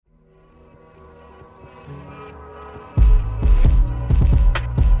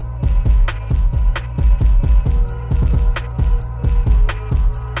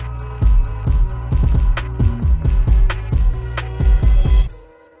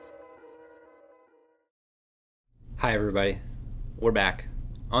Hi, everybody. We're back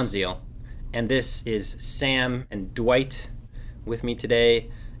on Zeal, and this is Sam and Dwight with me today,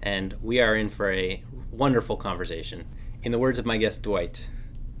 and we are in for a wonderful conversation. In the words of my guest, Dwight,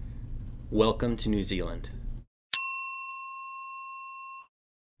 welcome to New Zealand.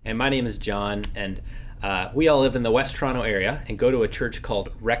 And my name is John, and we all live in the West Toronto area and go to a church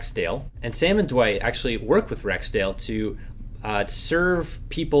called Rexdale. And Sam and Dwight actually work with Rexdale to serve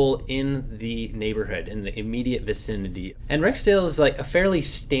people in the neighborhood, in the immediate vicinity. And Rexdale is like a fairly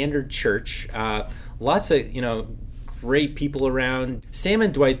standard church. Lots of, great people around. Sam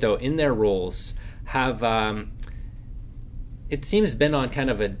and Dwight, though, in their roles, have, it seems, been on kind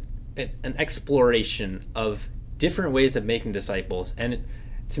of an exploration of different ways of making disciples. And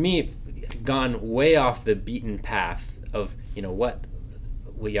to me, gone way off the beaten path of, what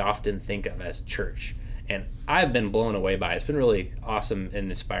we often think of as church. And I've been blown away by it. It's been really awesome and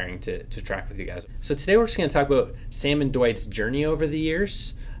inspiring to track with you guys. So today we're just going to talk about Sam and Dwight's journey over the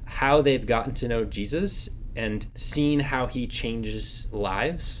years, how they've gotten to know Jesus and seen how he changes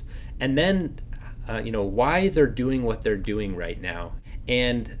lives, and then, why they're doing what they're doing right now.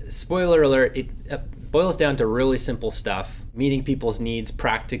 And spoiler alert, it boils down to really simple stuff: meeting people's needs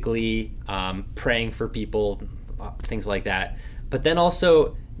practically, praying for people, things like that. But then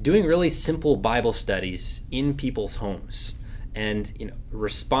also doing really simple Bible studies in people's homes and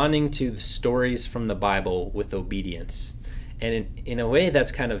responding to the stories from the Bible with obedience. And in a way,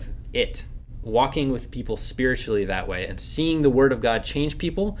 that's kind of it. Walking with people spiritually that way and seeing the Word of God change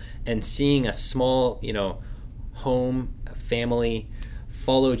people and seeing a small, home, family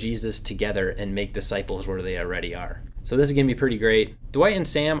follow Jesus together and make disciples where they already are. So this is going to be pretty great. Dwight and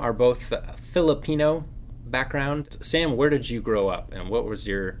Sam are both Filipino background. Sam, where did you grow up, and what was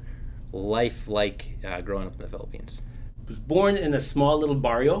your life like growing up in the Philippines? I was born in a small little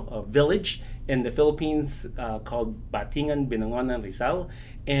barrio, a village in the Philippines called Batingan, Binangonan, Rizal.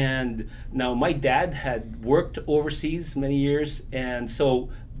 And now my dad had worked overseas many years, and so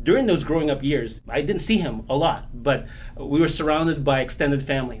during those growing up years, I didn't see him a lot, but we were surrounded by extended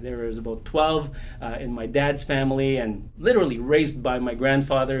family. There was about 12 in my dad's family, and literally raised by my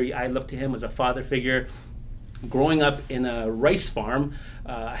grandfather. I looked to him as a father figure. Growing up in a rice farm,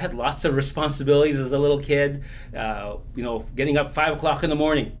 I had lots of responsibilities as a little kid. Getting up 5 o'clock in the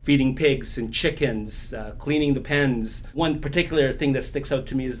morning, feeding pigs and chickens, cleaning the pens. One particular thing that sticks out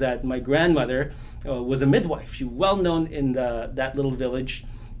to me is that my grandmother was a midwife. She was well known in that little village,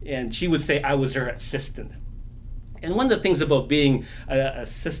 and she would say I was her assistant. And one of the things about being an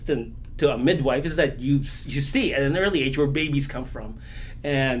assistant to a midwife is that you see at an early age where babies come from,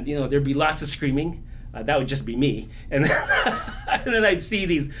 and there'd be lots of screaming. That would just be me. And then I'd see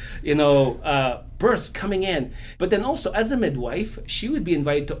these, births coming in. But then also, as a midwife, she would be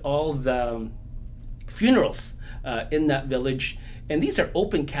invited to all the funerals in that village. And these are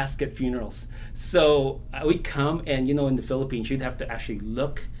open casket funerals. So we'd come, and, in the Philippines, you'd have to actually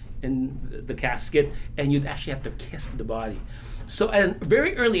look in the casket, and you'd actually have to kiss the body. So at a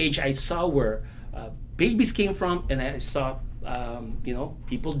very early age, I saw where babies came from, and I saw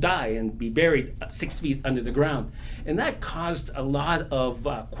people die and be buried 6 feet under the ground. And that caused a lot of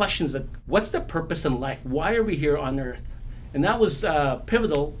questions like, what's the purpose in life? Why are we here on earth? And that was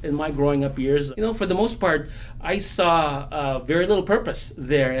pivotal in my growing up years. For the most part, I saw very little purpose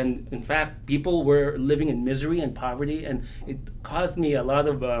there. And in fact, people were living in misery and poverty, and it caused me a lot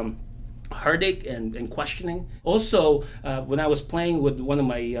of heartache and questioning. Also, when I was playing with one of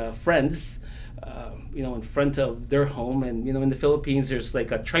my friends, in front of their home, and in the Philippines, there's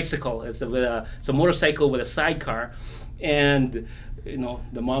like a tricycle. It's a motorcycle with a sidecar, and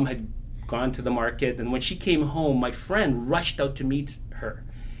the mom had gone to the market, and when she came home, my friend rushed out to meet her,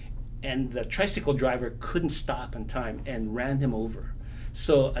 and the tricycle driver couldn't stop in time and ran him over.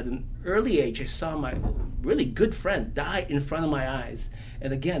 So at an early age, I saw my really good friend die in front of my eyes,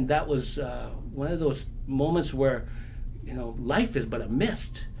 and again, that was one of those moments where life is but a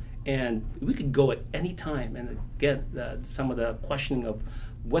mist. And we could go at any time. And again, some of the questioning of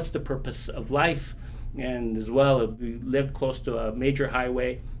what's the purpose of life. And as well, we lived close to a major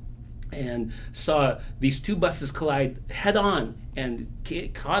highway and saw these two buses collide head on and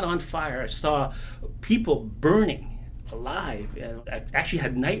caught on fire. I saw people burning alive. And I actually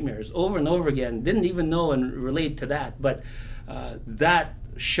had nightmares over and over again. Didn't even know and relate to that. But that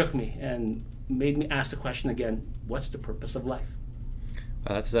shook me and made me ask the question again, what's the purpose of life?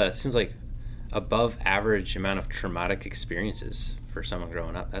 That's seems like above average amount of traumatic experiences for someone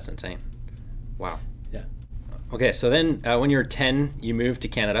growing up. That's insane. Wow. Yeah. Okay, so then when you were 10, you moved to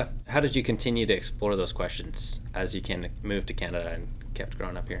Canada. How did you continue to explore those questions as you can move to Canada and kept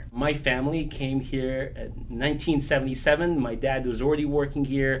growing up here? My family came here in 1977. My dad was already working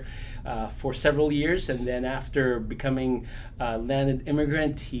here for several years, and then after becoming a landed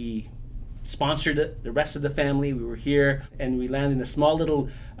immigrant, he sponsored the rest of the family. We were here, and we landed in a small little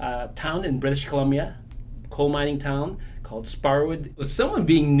town in British Columbia, coal mining town called Sparwood. With someone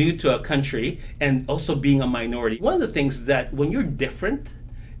being new to a country and also being a minority, one of the things that when you're different,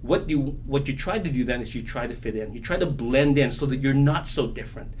 what you try to do then is you try to fit in. You try to blend in so that you're not so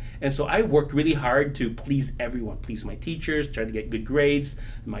different. And so I worked really hard to please everyone, please my teachers, try to get good grades,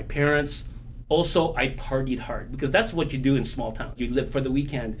 my parents. Also, I partied hard because that's what you do in small town. You live for the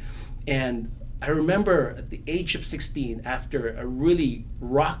weekend. And I remember at the age of 16, after a really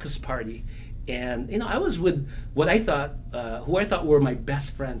raucous party, and I was with what I thought, who I thought were my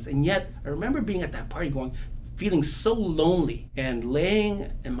best friends, and yet I remember being at that party feeling so lonely and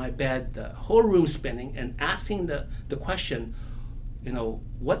laying in my bed, the whole room spinning, and asking the question,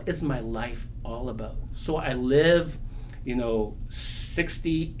 what is my life all about? So I live,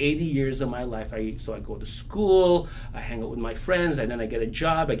 60, 80 years of my life. So I go to school, I hang out with my friends, and then I get a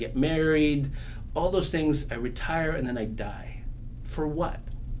job, I get married, all those things, I retire, and then I die. For what?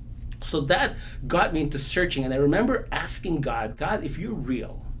 So that got me into searching, and I remember asking God, if you're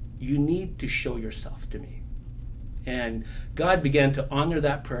real, you need to show yourself to me. And God began to honor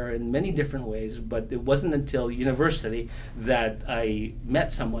that prayer in many different ways, but it wasn't until university that I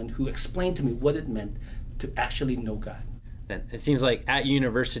met someone who explained to me what it meant to actually know God. Then it seems like at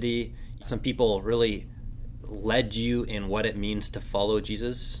university, some people really led you in what it means to follow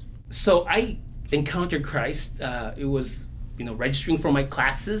Jesus. So I encountered Christ. It was registering for my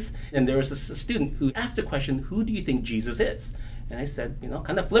classes, and there was a student who asked the question, who do you think Jesus is? And I said,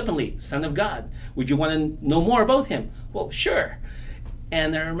 kind of flippantly, Son of God. Would you want to know more about him? Well, sure.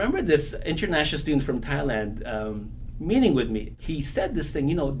 And I remember this international student from Thailand meeting with me. He said this thing,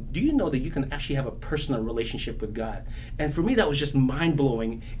 do you know that you can actually have a personal relationship with God? And for me, that was just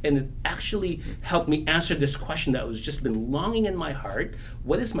mind-blowing. And it actually helped me answer this question that was just been longing in my heart.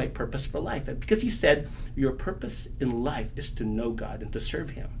 What is my purpose for life? Because he said, your purpose in life is to know God and to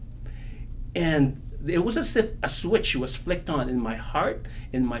serve him. And it was as if a switch was flicked on in my heart,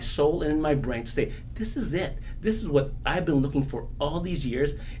 in my soul, and in my brain to say, this is it. This is what I've been looking for all these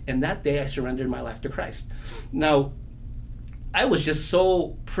years. And that day I surrendered my life to Christ. Now, I was just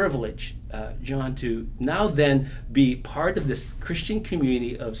so privileged, John, to now then be part of this Christian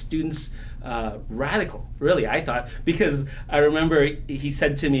community of students, radical, really, I thought, because I remember he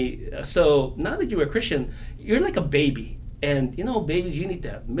said to me, so now that you're a Christian, you're like a baby. And babies, you need to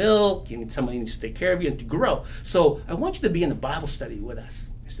have milk, you need somebody who needs to take care of you and to grow. So I want you to be in a Bible study with us.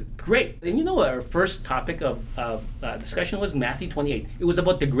 I said, great. And our first topic of discussion was Matthew 28. It was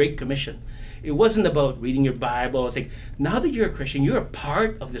about the Great Commission. It wasn't about reading your Bible. It's like, now that you're a Christian, you're a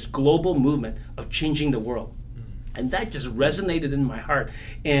part of this global movement of changing the world. And that just resonated in my heart.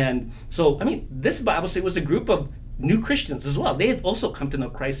 And so, this Bible study was a group of new Christians as well. They had also come to know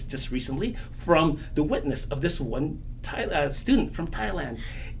Christ just recently from the witness of this one student from Thailand.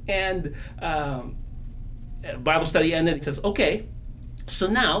 And Bible study ended. It says, okay, so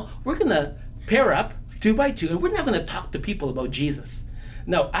now we're going to pair up 2 by 2, and we're not going to talk to people about Jesus.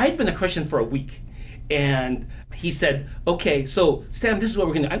 Now, I'd been a Christian for a week, and he said, okay, so Sam, this is what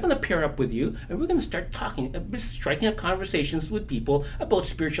we're going to do. I'm going to pair up with you, and we're going to start talking, striking up conversations with people about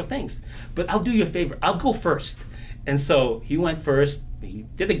spiritual things. But I'll do you a favor. I'll go first. And so he went first. He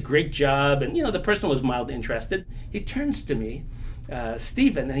did a great job, and the person was mildly interested. He turns to me,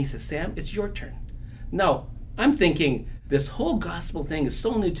 Stephen, and he says, Sam, it's your turn. Now, I'm thinking, this whole gospel thing is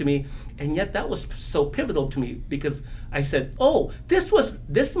so new to me, and yet that was so pivotal to me because I said, oh, this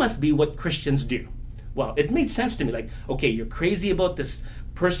must be what Christians do. Well, it made sense to me, like, okay, you're crazy about this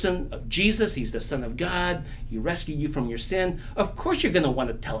person of Jesus. He's the Son of God. He rescued you from your sin. Of course you're going to want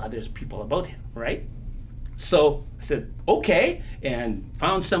to tell other people about him, right? So I said, okay, and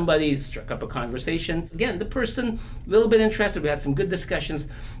found somebody, struck up a conversation. Again, the person, a little bit interested. We had some good discussions.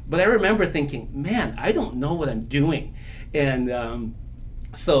 But I remember thinking, man, I don't know what I'm doing. And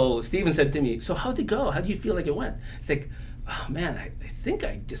so Stephen said to me, so how'd it go? How do you feel like it went? It's like, oh, man, I think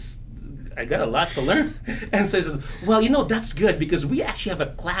I got a lot to learn. And so he said, well, that's good because we actually have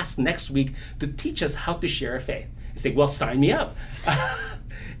a class next week to teach us how to share our faith. He's like, well, sign me up.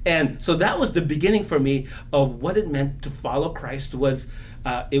 And so that was the beginning for me of what it meant to follow Christ. It was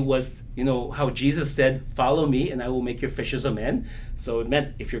how Jesus said, follow me and I will make you fishers of men. So it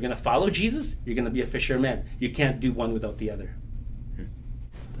meant if you're going to follow Jesus, you're going to be a fisher of men. You can't do one without the other.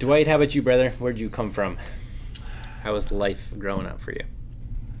 Dwight, how about you, brother? Where'd you come from? How was life growing up for you?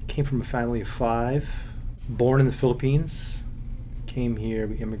 Came from a family of 5, born in the Philippines, came here.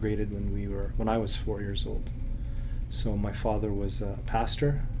 We immigrated when I was 4 years old. So my father was a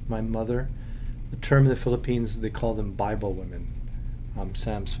pastor. My mother, the term in the Philippines, they call them Bible women.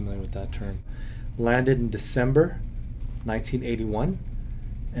 Sam's familiar with that term. Landed in December 1981,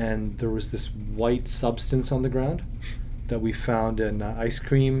 and there was this white substance on the ground that we found in ice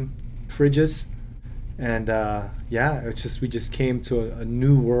cream fridges. And we just came to a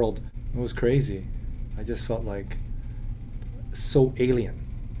new world. It was crazy. I just felt like so alien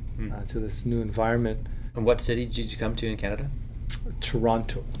to this new environment. And what city did you come to in Canada?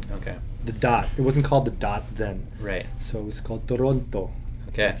 Toronto. Okay. The Dot. It wasn't called the Dot then. Right. So it was called Toronto.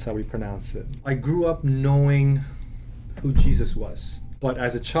 Okay. That's how we pronounce it. I grew up knowing who Jesus was. But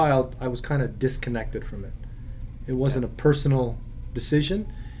as a child, I was kind of disconnected from it. It wasn't a personal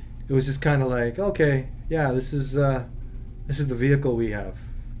decision. It was just kind of like, okay, yeah, this is the vehicle we have.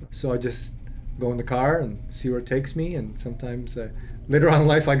 So I just go in the car and see where it takes me. And sometimes later on in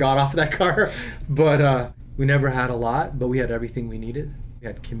life, I got off that car. But we never had a lot, but we had everything we needed. We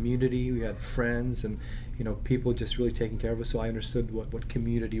had community, we had friends, and people just really taking care of us. So I understood what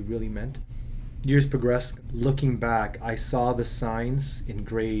community really meant. Years progressed. Looking back, I saw the signs in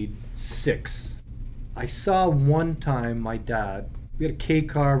grade 6. I saw one time my dad, we had a K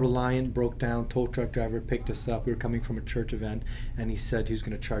car, Reliant, broke down, tow truck driver picked us up. We were coming from a church event, and he said he was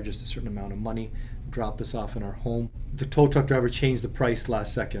going to charge us a certain amount of money, drop us off in our home. The tow truck driver changed the price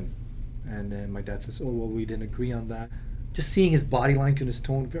last second. And then my dad says, oh, well, we didn't agree on that. Just seeing his body language and his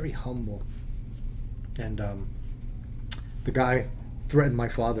tone, very humble. And the guy threatened my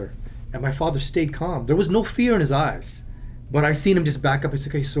father. And my father stayed calm. There was no fear in his eyes. But I seen him just back up and say,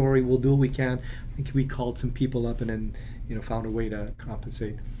 okay, sorry, we'll do what we can. I think we called some people up and then, found a way to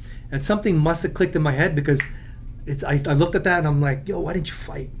compensate. And something must have clicked in my head because I looked at that and I'm like, yo, why didn't you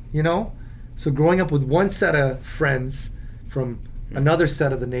fight? So growing up with one set of friends from another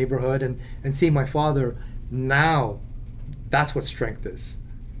set of the neighborhood and seeing my father, now that's what strength is.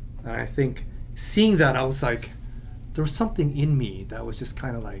 And I think seeing that, I was like, there was something in me that was just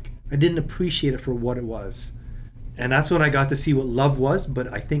kind of like, I didn't appreciate it for what it was. And that's when I got to see what love was,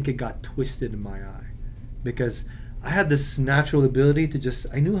 but I think it got twisted in my eye. Because I had this natural ability to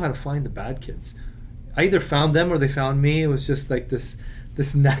I knew how to find the bad kids. I either found them or they found me. It was just like this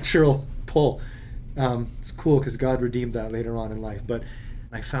natural pull. It's cool because God redeemed that later on in life. But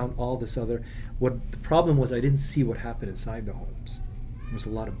I found all this other. What the problem was, I didn't see what happened inside the homes. There was a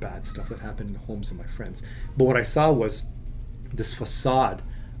lot of bad stuff that happened in the homes of my friends. But what I saw was this facade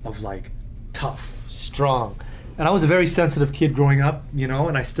of like tough, strong. And I was a very sensitive kid growing up,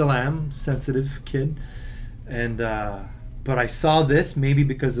 and I still am sensitive kid. And but I saw this maybe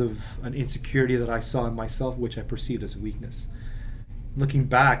because of an insecurity that I saw in myself, which I perceived as a weakness. Looking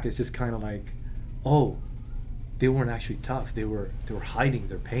back, it's just kind of like, oh, they weren't actually tough. They were hiding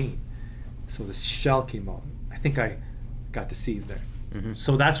their pain. So this shell came out. I think I got deceived there. Mm-hmm.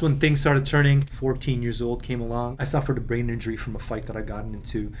 So that's when things started turning. 14 years old came along. I suffered a brain injury from a fight that I got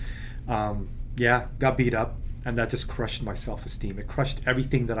into. Got beat up. And that just crushed my self-esteem. It crushed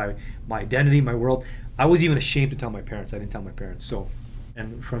everything my identity, my world. I was even ashamed to tell my parents. I didn't tell my parents.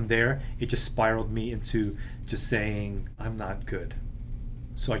 And from there, it just spiraled me into just saying, I'm not good.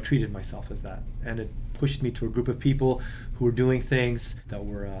 So I treated myself as that. And it pushed me to a group of people who were doing things that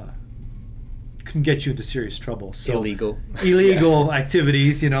were couldn't get you into serious trouble. So illegal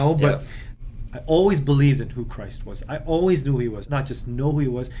activities, but I always believed in who Christ was. I always knew who he was. Not just know who he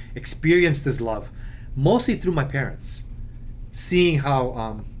was, experienced his love. Mostly through my parents, seeing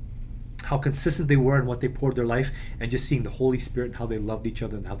how consistent they were in what they poured their life, and just seeing the Holy Spirit and how they loved each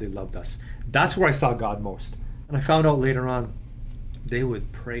other and how they loved us. That's where I saw God most. And I found out later on, they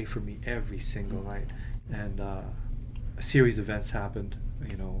would pray for me every single night. And a series of events happened,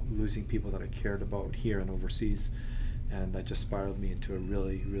 losing people that I cared about here and overseas. And that just spiraled me into a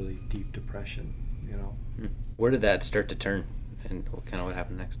really, really deep depression, Where did that start to turn? And what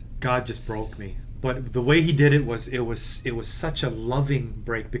happened next? God just broke me. But the way he did it was such a loving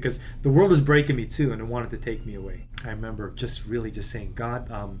break, because the world was breaking me too, and it wanted to take me away. I remember just saying,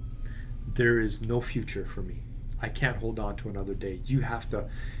 God, there is no future for me. I can't hold on to another day. You have to.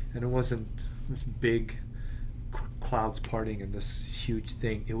 And it wasn't this big clouds parting and this huge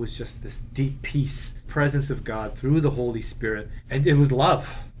thing. It was just this deep peace, presence of God through the Holy Spirit. And it was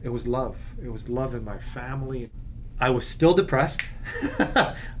love. It was love. It was love in my family. I was still depressed.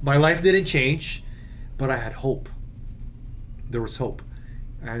 My life didn't change, but I had hope. There was hope.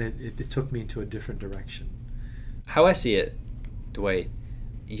 And it took me into a different direction. How I see it, Dwight,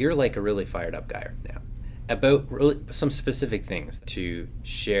 you're like a really fired up guy right now about really some specific things to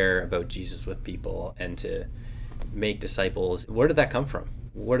share about Jesus with people and to make disciples. Where did that come from?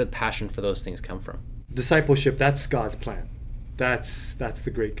 Where did passion for those things come from? Discipleship, that's God's plan. That's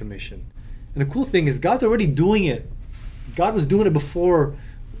the Great Commission. And the cool thing is God's already doing it. God was doing it before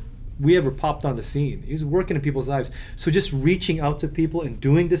we ever popped on the scene. He's working in people's lives. So just reaching out to people and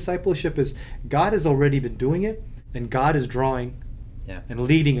doing discipleship is God has already been doing it, and God is drawing and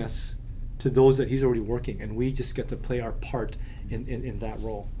leading us to those that he's already working, and we just get to play our part in that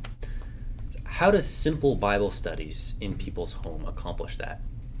role. How does simple Bible studies in people's home accomplish that?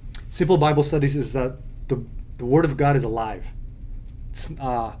 Simple Bible studies is that the Word of God is alive.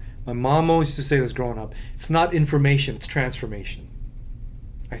 My mom always used to say this growing up. It's not information, it's transformation.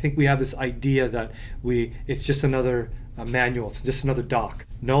 I think we have this idea that it's just another manual, it's just another doc.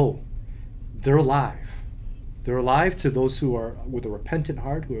 No, they're alive. They're alive to those who are with a repentant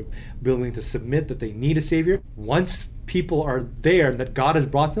heart, who are willing to submit that they need a Savior. Once people are there, that God has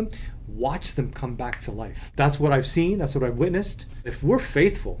brought them, watch them come back to life. That's what I've seen, that's what I've witnessed. If we're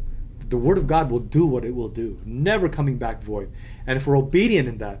faithful, the Word of God will do what it will do, never coming back void. And if we're obedient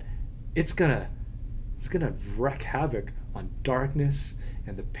in that, it's gonna wreak havoc on darkness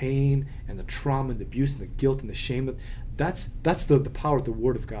and the pain and the trauma and the abuse and the guilt and the shame. That's the power the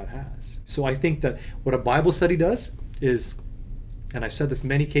Word of God has. So I think that what a Bible study does is, and I've said this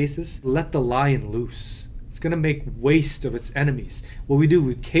many cases, let the lion loose. It's going to make waste of its enemies. What we do,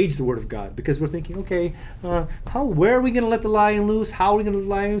 we cage the Word of God because we're thinking, okay, where are we going to let the lion loose? How are we going to let the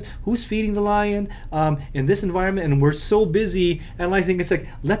lion loose? Who's feeding the lion in this environment? And we're so busy analyzing. It's like,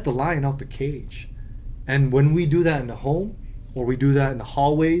 let the lion out the cage. And when we do that in the home, or we do that in the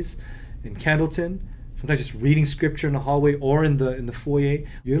hallways in Candleton, sometimes just reading scripture in the hallway or in the foyer,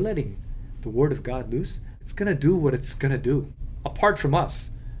 you're letting the Word of God loose. It's going to do what it's going to do. Apart from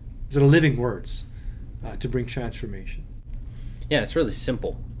us, they're living words to bring transformation. Yeah, it's really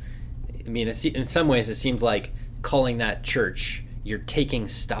simple. I mean, in some ways, it seems like calling that church, you're taking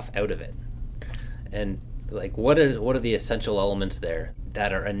stuff out of it. And like, what are the essential elements there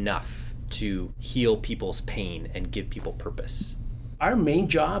that are enough to heal people's pain and give people purpose? Our main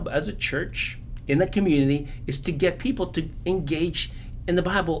job as a church in the community is to get people to engage in the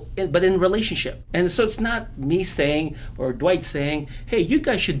Bible, but in relationship. And so it's not me saying or Dwight saying, hey, you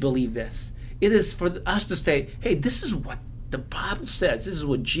guys should believe this. It is for us to say, hey, this is what the Bible says. This is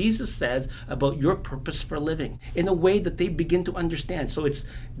what Jesus says about your purpose for living, in a way that they begin to understand. So it's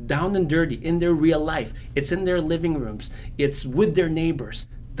down and dirty in their real life. It's in their living rooms. It's with their neighbors.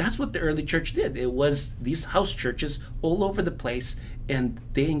 That's what the early church did. It was these house churches all over the place, and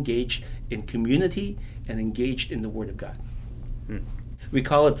they engaged in community and engaged in the Word of God. We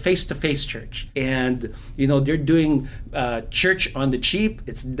call it face-to-face church. And, they're doing church on the cheap.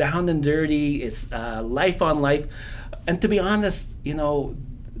 It's down and dirty. It's life on life. And to be honest,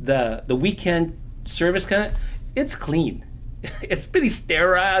 the weekend service it's clean. It's pretty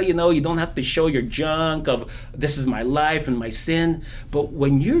sterile, you don't have to show your junk of this is my life and my sin. But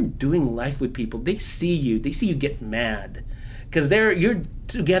when you're doing life with people, they see you get mad because you're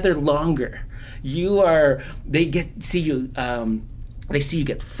together longer. They see you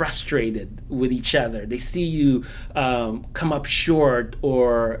get frustrated with each other. They see you come up short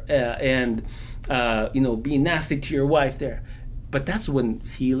or being nasty to your wife there. But that's when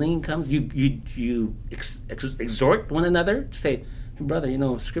healing comes. You exhort one another to say, hey,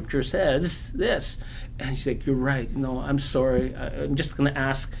 brother, Scripture says this. And she's like, you're right. I'm sorry. I'm just going to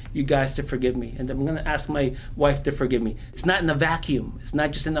ask you guys to forgive me. And I'm going to ask my wife to forgive me. It's not in a vacuum. It's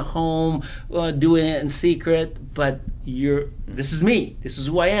not just in the home doing it in secret. But this is me. This is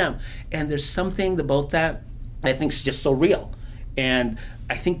who I am. And there's something about that I think is just so real. And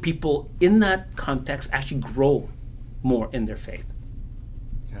I think people in that context actually grow more in their faith.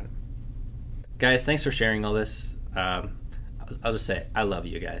 Got it. Guys, thanks for sharing all this. I'll just say, I love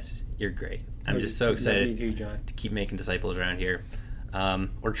you guys. You're great. I'm just so excited to keep making disciples around here.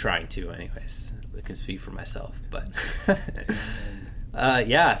 Or trying to, anyways. I can speak for myself. But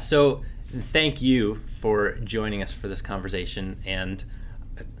so thank you for joining us for this conversation. And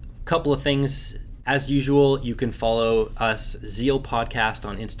a couple of things. As usual, you can follow us, Zeal Podcast,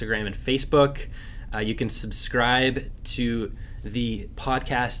 on Instagram and Facebook. You can subscribe to the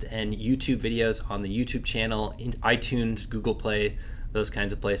podcast and YouTube videos on the YouTube channel, in iTunes, Google Play, those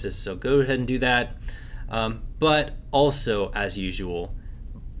kinds of places. So go ahead and do that. But also, as usual,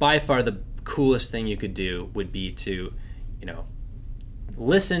 by far the coolest thing you could do would be to,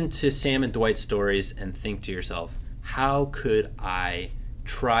 listen to Sam and Dwight's stories and think to yourself, how could I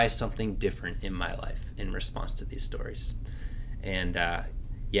try something different in my life in response to these stories? And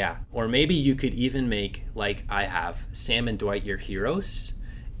or maybe you could even make, like I have, Sam and Dwight your heroes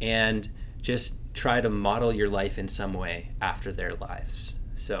and just try to model your life in some way after their lives.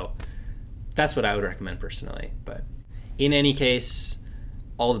 So that's what I would recommend personally. But in any case,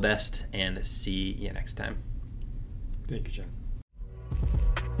 all the best and see you next time. Thank you, John.